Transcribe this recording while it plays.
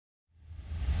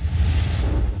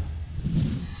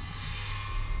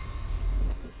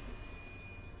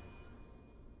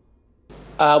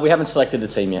We haven't selected the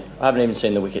team yet. I haven't even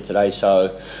seen the wicket today,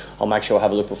 so I'll make sure I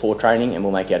have a look before training and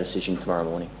we'll make our decision tomorrow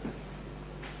morning.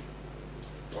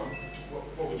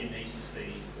 What would you need to see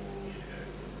for you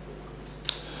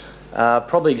to go?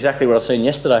 Probably exactly what I've seen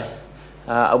yesterday.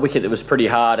 A wicket that was pretty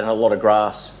hard and a lot of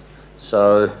grass.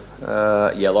 So,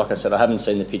 yeah, like I said, I haven't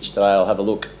seen the pitch today. I'll have a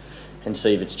look and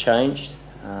see if it's changed.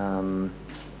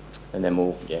 And then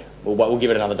we'll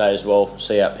give it another day as well,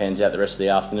 see how it pans out the rest of the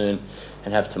afternoon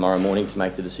and have tomorrow morning to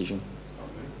make the decision.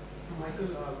 Michael,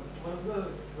 one of the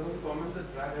comments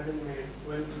that Brad hadn't made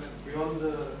went beyond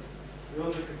the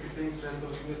cricketing strength or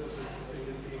weakness of the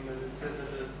Indian team, and it said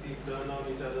that the team turn on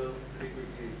each other pretty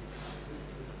quickly.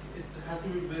 It has to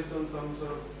be based on some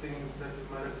sort of things that you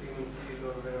might have seen on field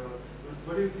or whatever.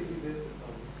 What do you think he based it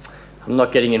on? I'm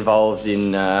not getting involved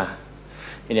in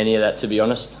any of that, to be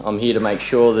honest. I'm here to make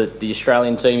sure that the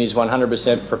Australian team is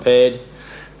 100% prepared,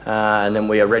 and then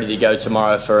we are ready to go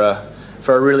tomorrow for a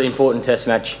really important Test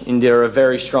match. India are a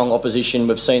very strong opposition.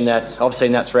 We've seen that. I've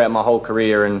seen that throughout my whole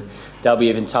career, and they'll be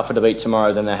even tougher to beat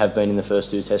tomorrow than they have been in the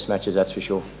first 2 Test matches. That's for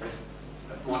sure.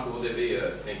 Michael, will there be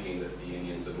a thinking that the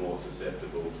Indians are more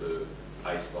susceptible to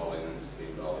pace bowling and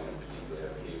spin bowling, and particularly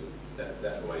over here? Is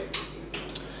that the way you're thinking?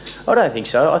 I don't think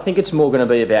so. I think it's more going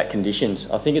to be about conditions.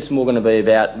 I think it's more going to be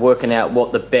about working out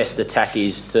what the best attack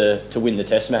is to win the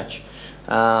Test match.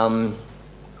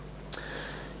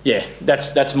 Yeah,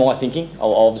 that's my thinking.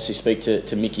 I'll obviously speak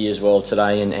to Mickey as well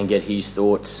today and get his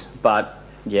thoughts. But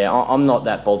yeah, I'm not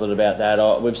that bothered about that.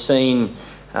 I've seen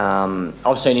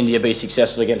India be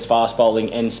successful against fast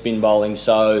bowling and spin bowling,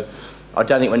 so I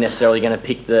don't think we're necessarily going to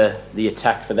pick the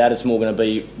attack for that. It's more going to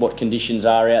be what conditions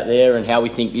are out there and how we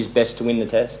think is best to win the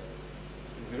Test.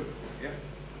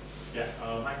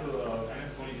 Michael,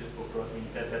 MS Dhoni just spoke to us and he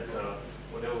said that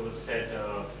whatever was said,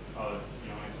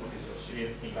 if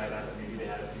Australians think like that, maybe they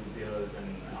had a few beers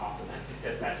and after that they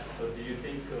said that. So do you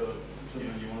think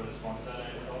you want to respond to that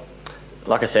at all?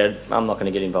 Like I said, I'm not going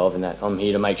to get involved in that. I'm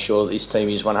here to make sure that this team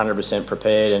is 100%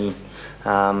 prepared, and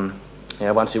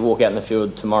once we walk out in the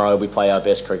field tomorrow, we play our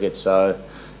best cricket. So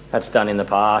that's done in the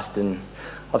past, and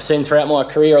I've seen throughout my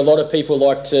career a lot of people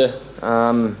like to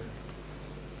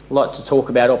talk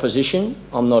about opposition.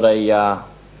 I'm not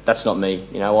that's not me.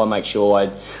 I make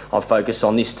sure I focus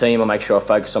on this team. I make sure I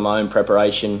focus on my own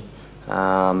preparation,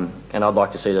 and I'd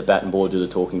like to see the bat and ball do the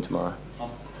talking tomorrow.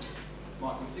 Michael,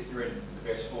 I think you're in the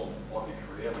best form of your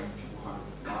career. I mean, triple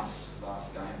 100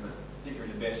 last game, but I think you're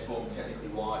in the best form technically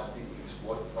wise. I think you can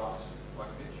exploit the fastest like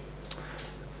pitch.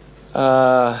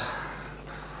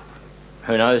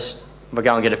 Who knows? If I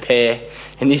go and get a pair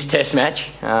in this Test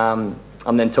match, I'm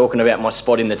then talking about my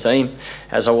spot in the team,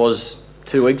 as I was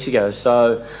 2 weeks ago.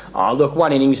 So, look,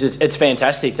 1 innings, it's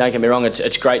fantastic. Don't get me wrong.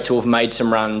 It's great to have made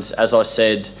some runs, as I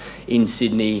said, in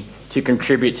Sydney to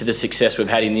contribute to the success we've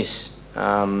had in this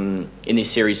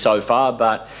series so far.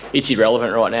 But it's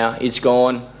irrelevant right now. It's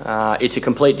gone. It's a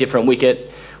complete different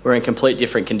wicket. We're in complete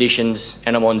different conditions,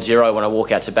 and I'm on 0 when I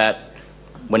walk out to bat,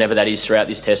 whenever that is throughout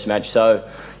this Test match. So,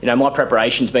 my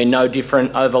preparation's been no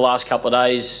different over the last couple of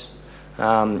days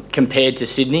compared to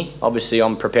Sydney. Obviously,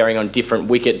 I'm preparing on different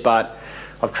wicket, but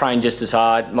I've trained just as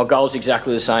hard. My goal's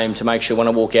exactly the same, to make sure when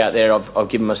I walk out there, I've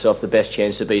given myself the best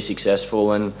chance to be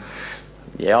successful. And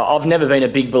yeah, I've never been a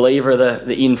big believer of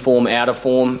the in form, out of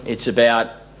form. It's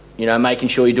about, making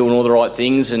sure you're doing all the right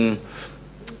things. And,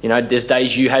 there's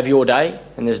days you have your day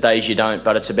and there's days you don't,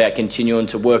 but it's about continuing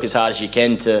to work as hard as you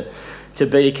can to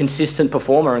be a consistent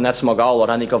performer, and that's my goal. I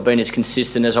don't think I've been as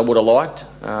consistent as I would have liked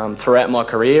throughout my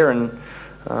career, and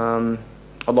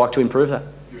I'd like to improve that.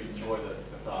 You enjoy the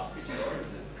fast pitch,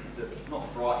 though? Is it not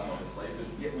frightening, obviously,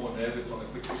 but you get more nervous on the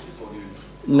quick pitches, or do you?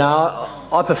 No,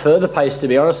 I prefer the pace, to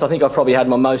be honest. I think I've probably had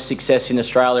my most success in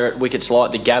Australia at wickets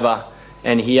like the Gabba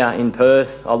and here in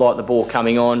Perth. I like the ball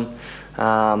coming on.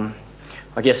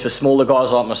 I guess for smaller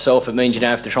guys like myself, it means you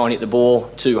don't have to try and hit the ball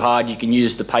too hard. You can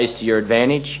use the pace to your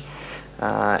advantage.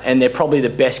 And they're probably the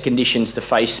best conditions to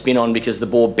face spin on, because the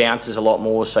ball bounces a lot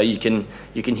more, so you can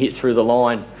hit through the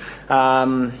line.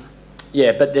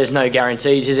 Yeah, but there's no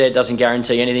guarantees, is there? It doesn't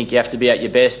guarantee anything. You have to be at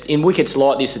your best. In wickets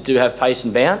like this that do have pace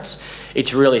and bounce,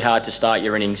 it's really hard to start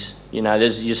your innings.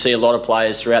 You see a lot of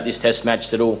players throughout this Test match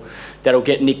that'll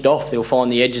get nicked off. They'll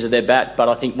find the edges of their bat, but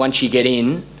I think once you get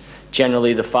in,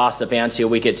 generally the faster, bouncier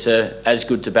wickets are as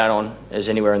good to bat on as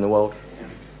anywhere in the world.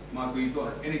 Michael, you've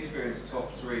got inexperienced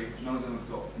top 3. None of them have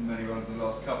got many runs in the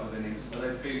last couple of innings. Are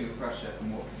they feeling the pressure,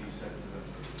 and what could you say to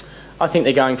them? I think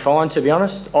they're going fine, to be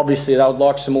honest. Obviously, they would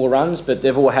like some more runs, but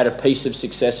they've all had a piece of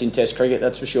success in Test cricket,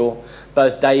 that's for sure.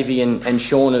 Both Davey and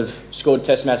Sean have scored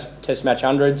Test match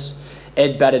hundreds.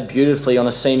 Ed batted beautifully on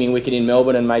a seaming wicket in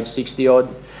Melbourne and made 60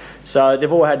 odd. So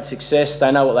they've all had success.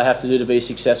 They know what they have to do to be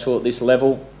successful at this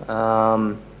level.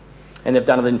 And they've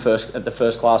done it at the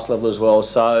first class level as well.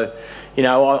 So, you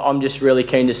know, I'm just really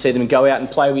keen to see them go out and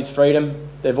play with freedom.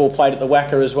 They've all played at the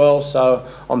WACA as well, so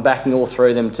I'm backing all three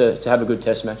of them to have a good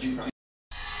test match. Do you